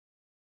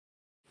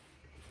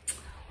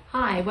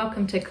Hi,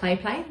 welcome to Clay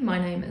Play. My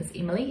name is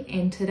Emily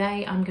and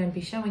today I'm going to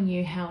be showing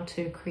you how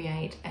to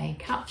create a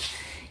cup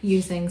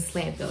using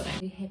slab building.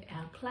 We have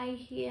our clay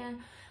here,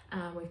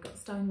 we've got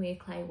stoneware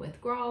clay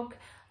with grog.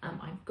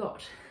 I've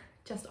got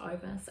just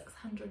over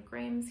 600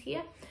 grams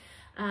here.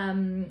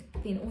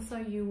 Then also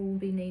you will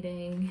be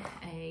needing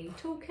a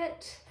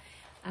toolkit,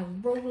 a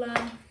ruler,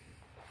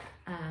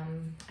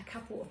 a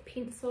couple of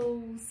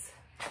pencils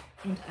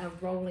and a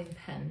rolling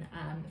pin.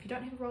 If you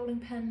don't have a rolling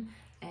pin,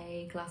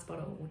 a glass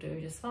bottle will do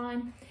just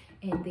fine.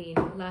 And then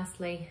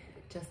lastly,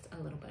 just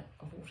a little bit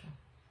of water.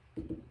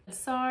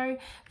 So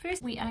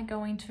first we are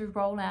going to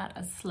roll out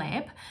a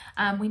slab.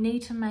 We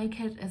need to make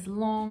it as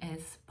long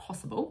as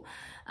possible.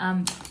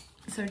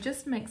 So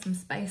just make some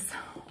space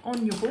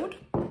on your board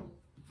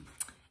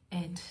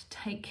and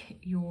take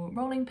your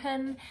rolling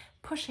pin,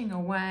 pushing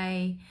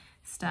away,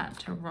 start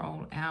to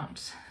roll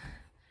out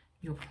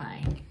your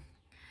clay.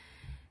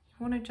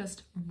 You want to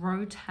just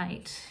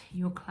rotate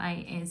your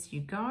clay as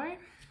you go.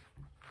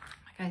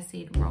 Like I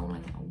said,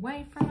 rolling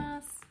away from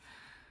us.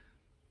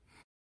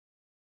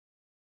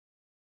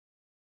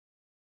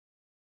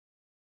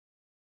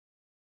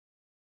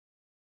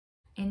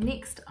 And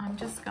next I'm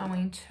just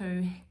going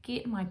to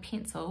get my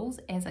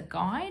pencils as a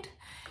guide,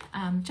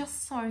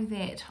 just so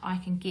that I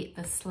can get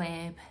the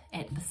slab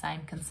at the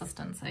same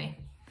consistency.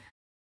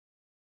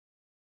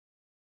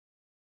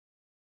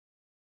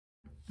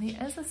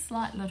 There is a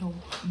slight little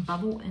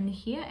bubble in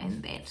here,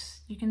 and that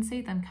you can see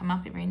them come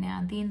up every now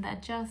and then. They're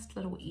just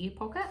little air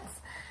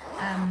pockets,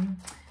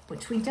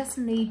 which we just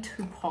need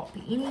to pop.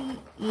 Any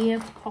air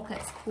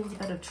pockets cause a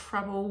bit of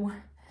trouble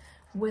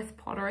with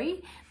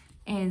pottery,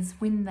 as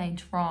when they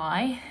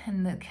dry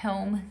in the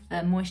kiln,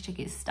 the moisture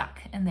gets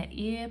stuck in that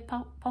air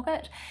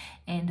pocket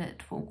and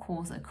it will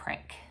cause a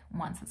crack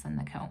once it's in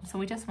the kiln. So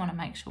we just want to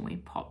make sure we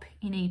pop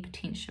any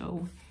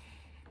potential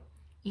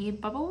air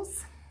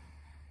bubbles.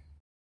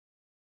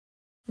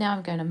 Now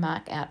I'm going to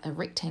mark out a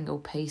rectangle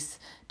piece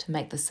to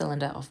make the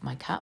cylinder of my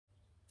cup.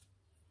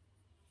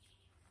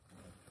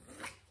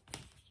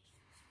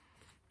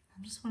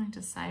 I'm just wanting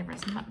to savour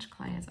as much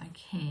clay as I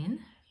can.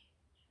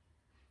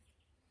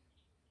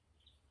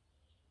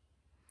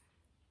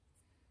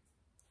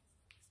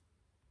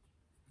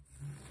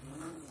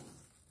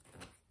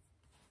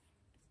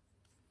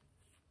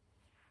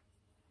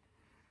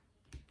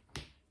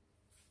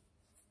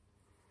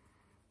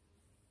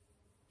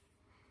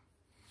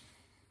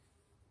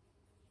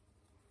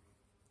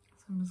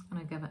 I'm just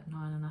going to give it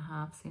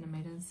 9.5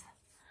 centimetres.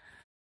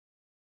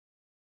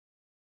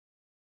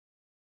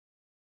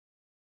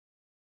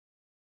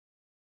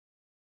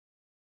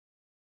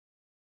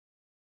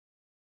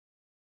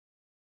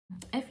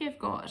 If you've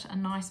got a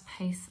nice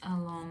piece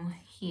along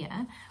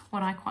here,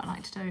 what I quite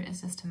like to do is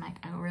just to make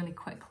a really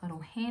quick little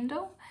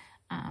handle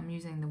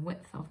using the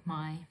width of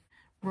my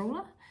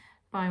ruler.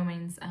 By all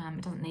means,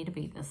 it doesn't need to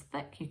be this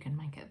thick, you can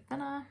make it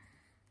thinner,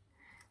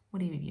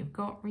 whatever you've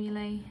got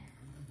really.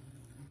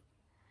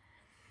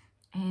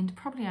 And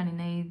probably only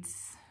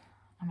needs,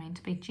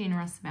 to be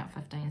generous, about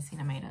 15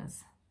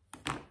 centimetres.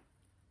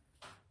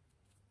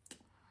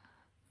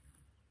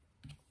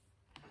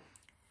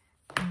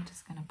 I'm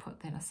just going to put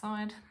that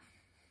aside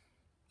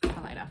for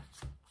later.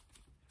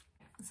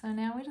 So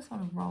now we just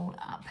want to roll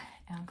up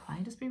our clay.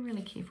 Just be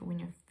really careful when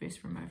you're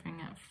first removing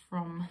it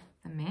from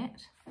the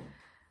mat.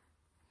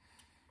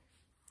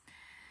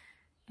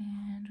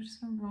 And we're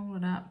just going to roll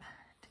it up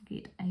to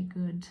get a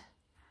good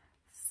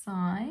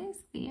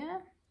size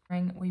there.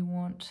 We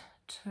want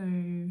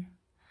to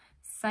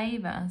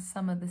savour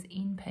some of this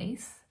end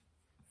piece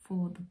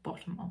for the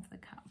bottom of the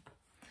cup.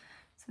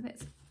 So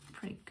that's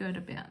pretty good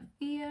about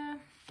there.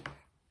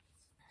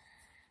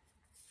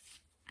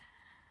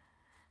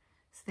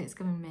 So that's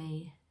giving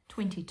me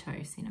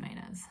 22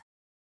 centimetres.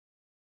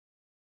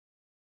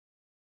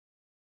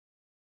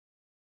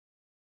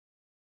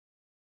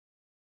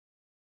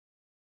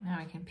 Now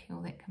I can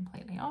peel that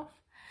completely off,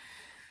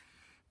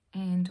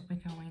 and we're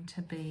going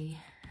to be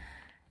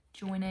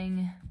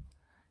joining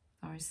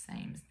those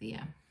seams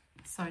there.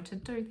 So to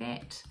do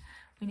that,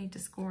 we need to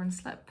score and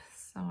slip,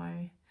 so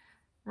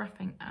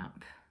roughing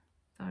up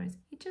those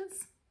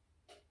edges.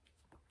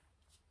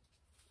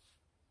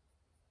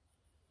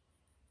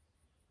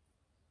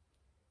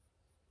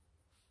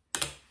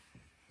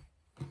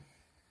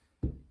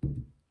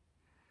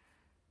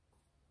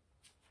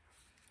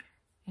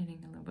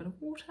 Adding a little bit of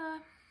water.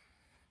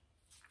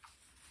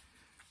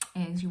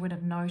 As you would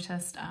have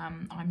noticed,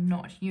 I'm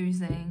not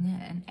using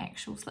an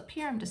actual slip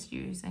here, I'm just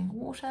using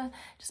water,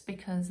 just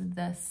because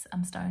this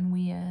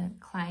stoneware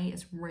clay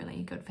is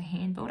really good for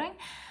hand building.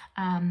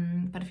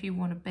 But if you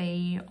want to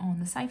be on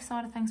the safe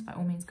side of things, by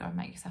all means go and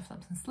make yourself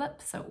some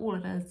slips. So all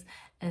it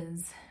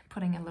is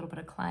putting a little bit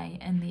of clay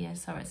in there,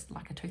 so it's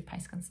like a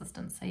toothpaste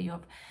consistency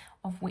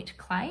of wet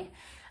clay.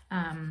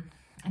 And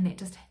that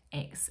just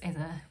acts as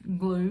a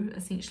glue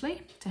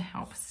essentially to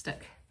help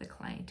stick the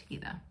clay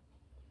together.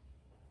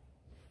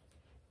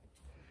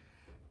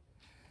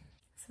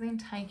 So then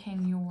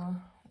taking your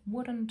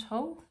wooden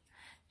tool,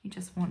 you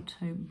just want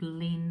to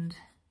blend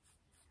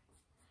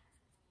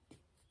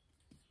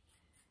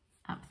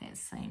that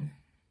seam.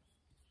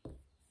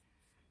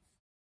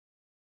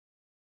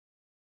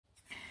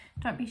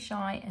 Don't be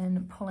shy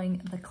in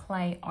pulling the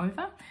clay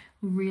over.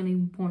 We really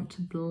want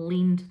to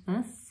blend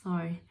this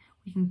so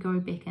we can go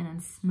back in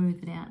and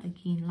smooth it out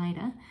again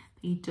later.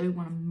 But you do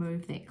want to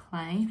move that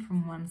clay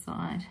from one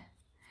side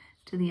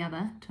to the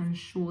other to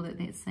ensure that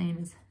that seam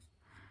is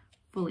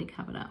fully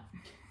covered up.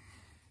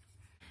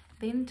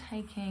 Then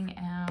taking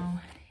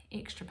our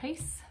extra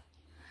piece,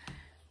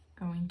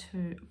 going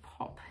to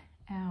pop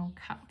our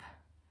cup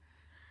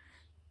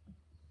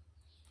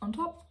on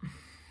top.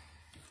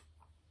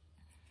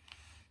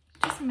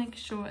 Just to make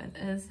sure it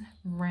is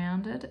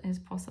rounded as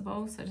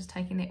possible. So just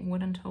taking that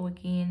wooden tool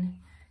again,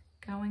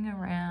 going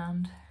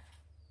around,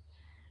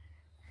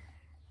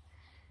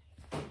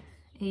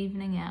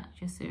 evening out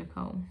your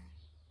circle.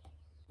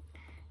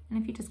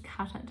 And if you just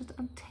cut it just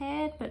a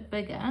tad bit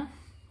bigger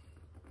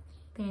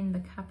than the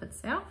cup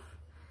itself,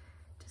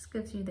 just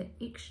gives you the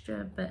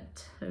extra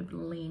bit to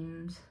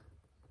blend.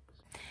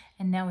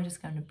 And now we're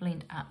just going to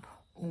blend up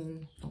all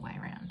the way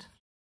around.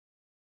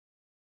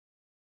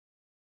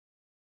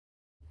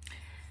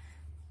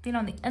 Then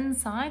on the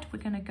inside, we're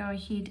going to go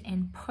ahead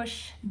and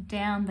push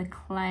down the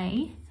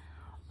clay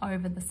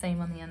over the seam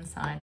on the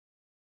inside.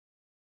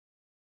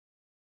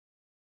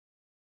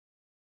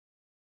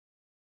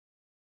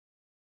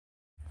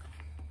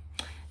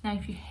 Now,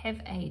 if you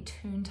have a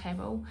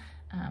turntable,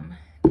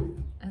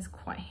 is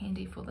quite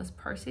handy for this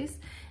process,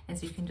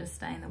 as you can just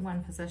stay in the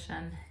one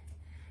position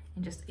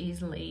and just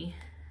easily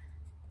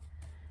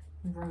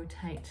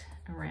rotate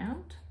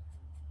around.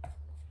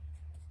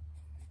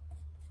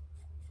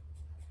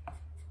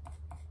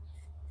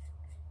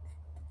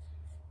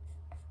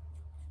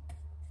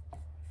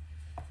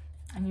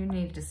 And you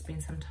need to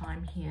spend some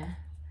time here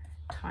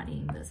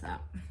tidying this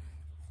up.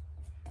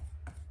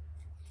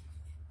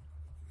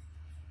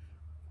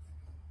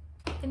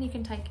 Then you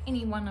can take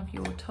any one of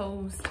your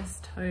tools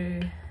just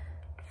to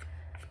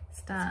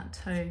start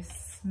to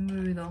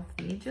smooth off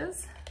the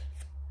edges.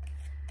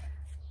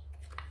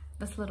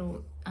 This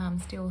little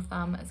steel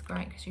thumb is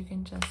great because you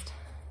can just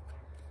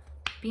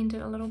bend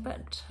it a little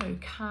bit to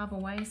carve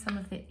away some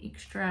of that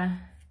extra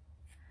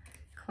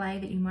clay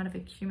that you might have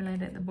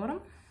accumulated at the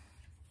bottom.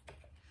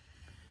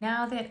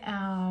 Now that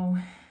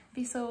our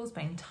vessel's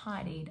been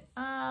tidied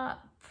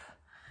up,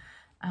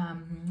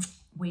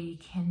 we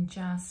can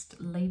just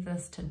leave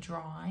this to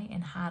dry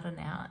and harden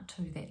out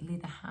to that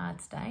leather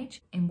hard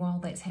stage. And while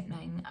that's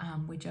happening,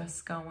 we're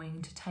just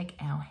going to take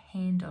our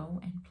handle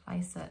and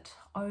place it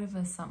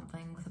over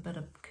something with a bit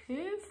of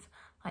curve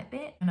like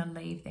that. I'm gonna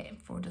leave that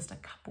for just a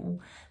couple,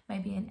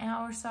 maybe an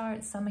hour or so.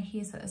 It's summer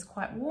here, so it's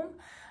quite warm.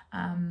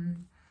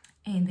 And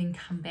then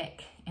come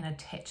back and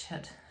attach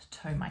it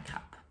to my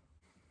cup.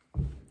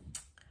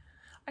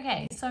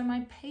 Okay, so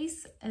my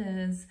piece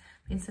has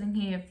been sitting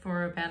here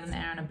for about an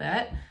hour and a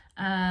bit.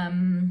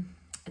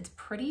 It's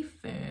pretty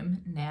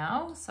firm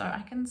now, so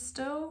I can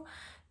still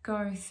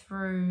go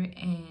through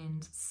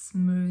and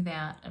smooth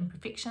out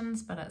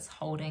imperfections, but it's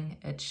holding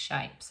its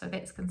shape. So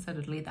that's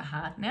considered leather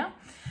hard now.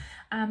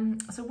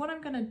 So what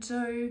I'm going to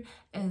do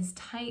is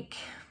take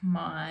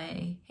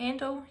my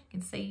handle, you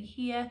can see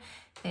here,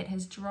 that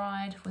has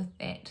dried with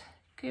that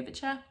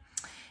curvature,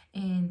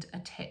 and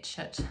attach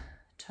it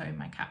to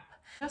my cup.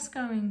 Just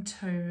going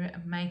to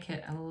make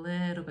it a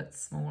little bit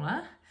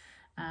smaller.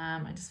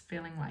 I'm just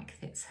feeling like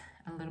that's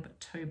a little bit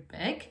too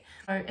big.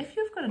 So if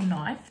you've got a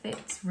knife,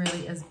 that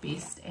really is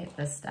best at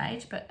this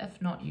stage, but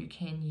if not, you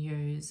can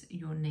use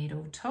your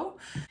needle tool.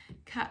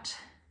 Cut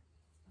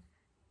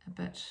a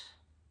bit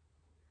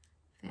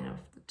that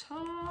off the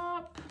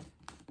top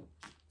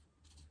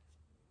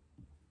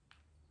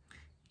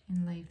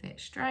and leave that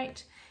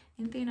straight.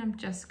 And then I'm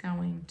just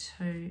going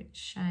to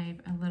shave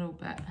a little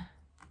bit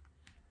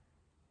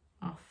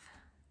off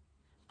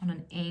on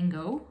an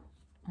angle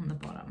on the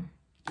bottom.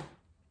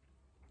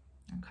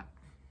 Okay.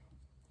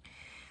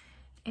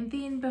 And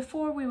then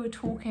before we were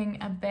talking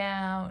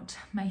about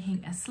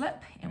making a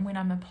slip, and when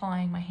I'm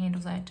applying my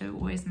handles, I do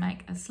always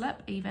make a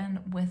slip even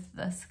with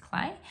this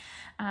clay.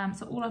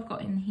 So all I've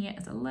got in here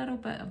is a little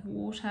bit of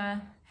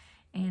water,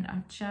 and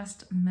I'm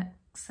just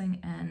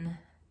mixing in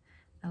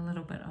a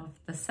little bit of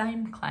the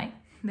same clay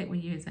that we're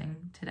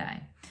using today,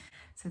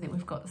 so that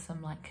we've got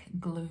some like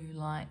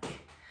glue-like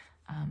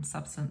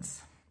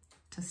substance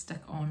to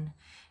stick on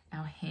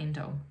our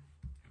handle.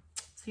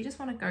 So you just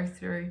want to go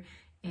through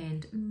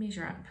and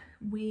measure up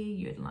where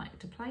you'd like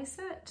to place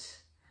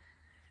it.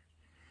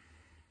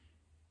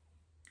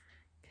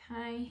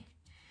 Okay,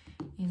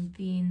 and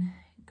then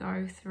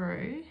go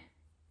through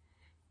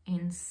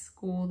and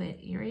score that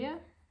area.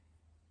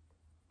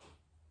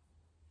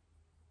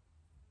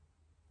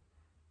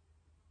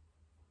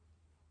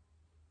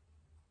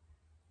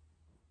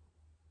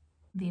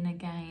 Then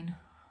again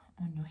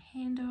on your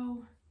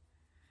handle.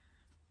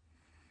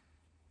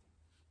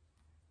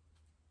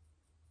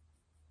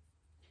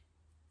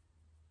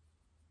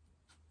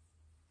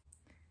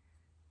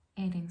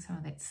 Adding some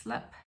of that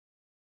slip.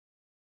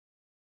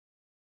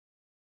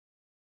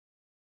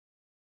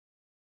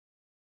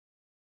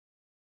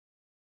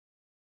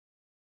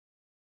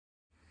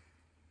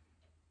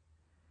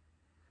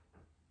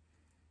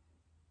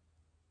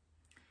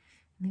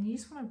 And then you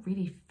just want to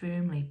really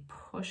firmly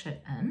push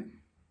it in.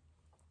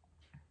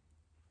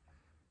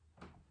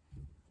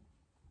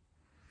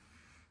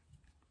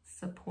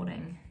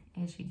 Supporting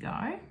as you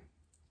go.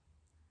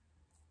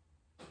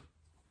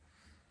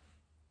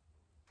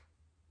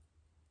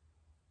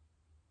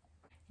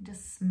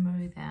 Just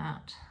smooth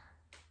out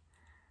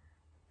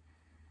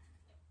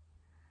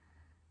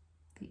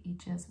the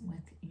edges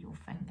with your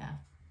finger.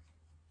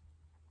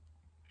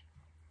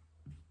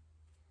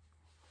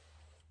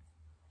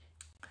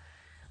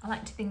 I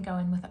like to then go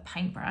in with a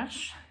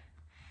paintbrush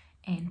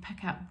and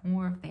pick up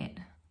more of that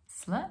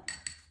slip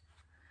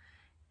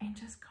and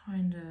just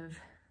kind of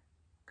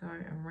go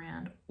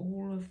around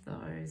all of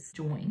those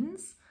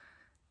joins.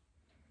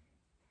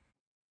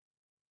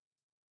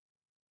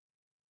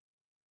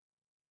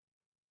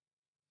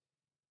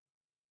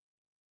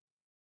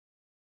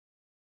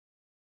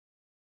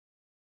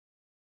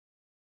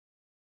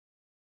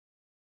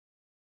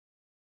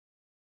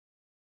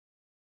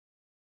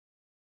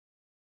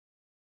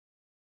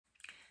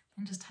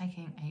 And just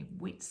taking a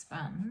wet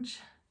sponge,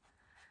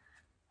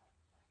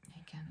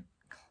 you can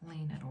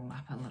clean it all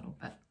up a little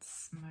bit,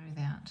 smooth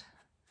out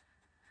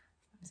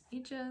those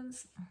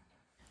edges.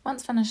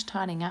 Once finished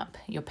tidying up,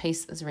 your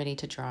piece is ready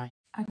to dry.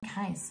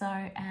 Okay, so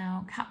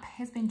our cup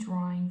has been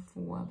drying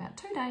for about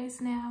 2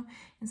 days now,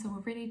 and so we're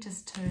ready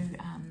just to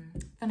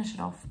finish it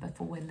off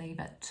before we leave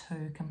it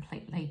to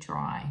completely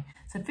dry.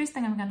 So first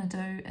thing I'm going to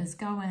do is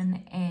go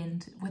in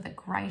and with a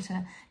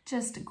grater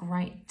just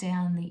grate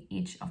down the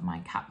edge of my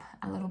cup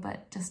a little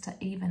bit just to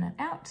even it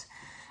out.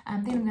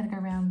 Then I'm going to go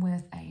around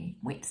with a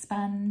wet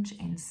sponge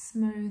and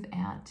smooth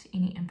out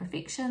any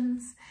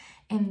imperfections.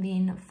 And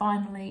then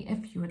finally,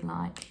 if you would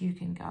like, you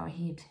can go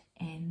ahead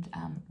and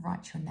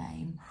write your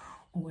name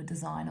or a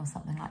design or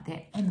something like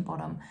that on the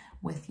bottom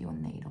with your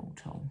needle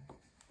tool.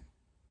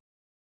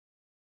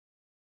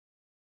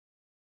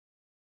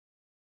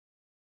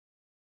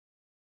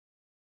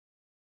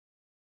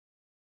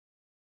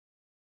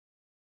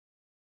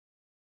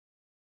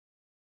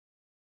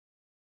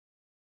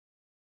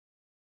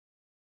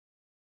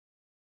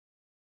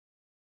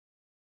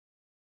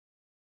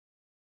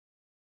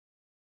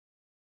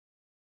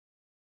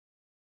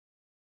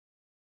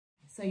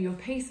 So your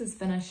piece is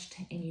finished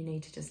and you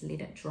need to just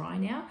let it dry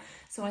now.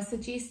 So I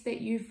suggest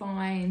that you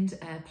find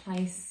a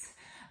place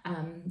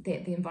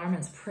that the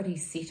environment's pretty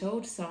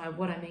settled. So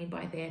what I mean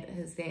by that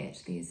is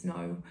that there's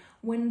no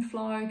wind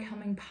flow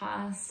coming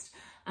past,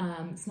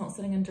 it's not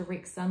sitting in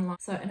direct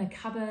sunlight. So in a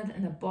cupboard,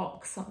 in a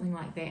box, something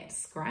like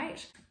that's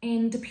great.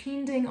 And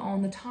depending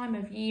on the time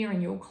of year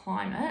and your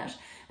climate,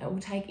 it will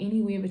take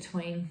anywhere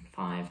between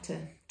 5 to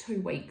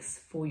 2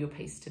 weeks for your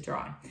piece to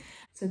dry.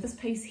 So this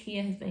piece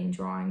here has been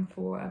drying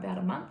for about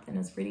a month and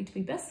is ready to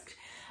be bisqued.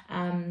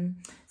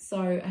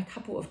 So a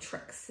couple of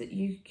tricks that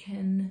you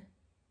can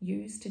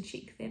use to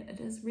check that it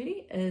is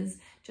ready is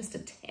just a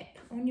tap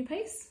on your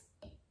piece.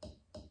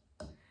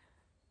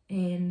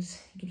 And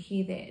you can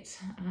hear that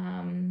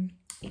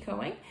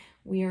echoing,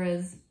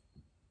 whereas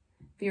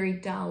very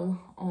dull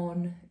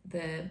on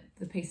the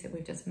piece that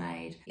we've just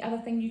made. The other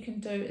thing you can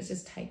do is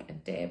just take a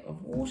dab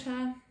of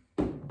water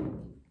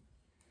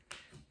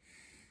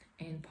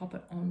and pop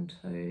it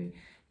onto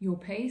your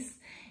piece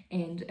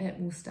and it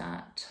will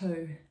start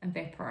to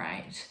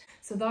evaporate.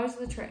 So those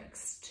are the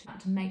tricks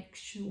to make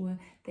sure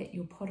that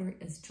your pottery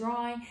is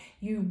dry.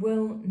 You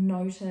will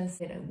notice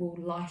that it will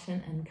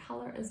lighten in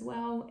colour as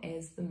well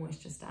as the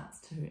moisture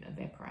starts to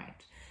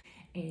evaporate,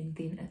 and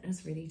then it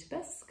is ready to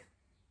bisque.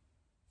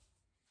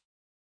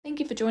 Thank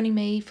you for joining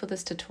me for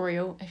this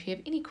tutorial. If you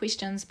have any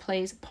questions,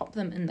 please pop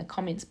them in the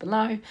comments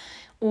below,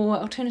 or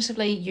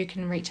alternatively you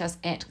can reach us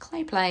at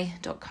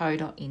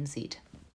clayplay.co.nz.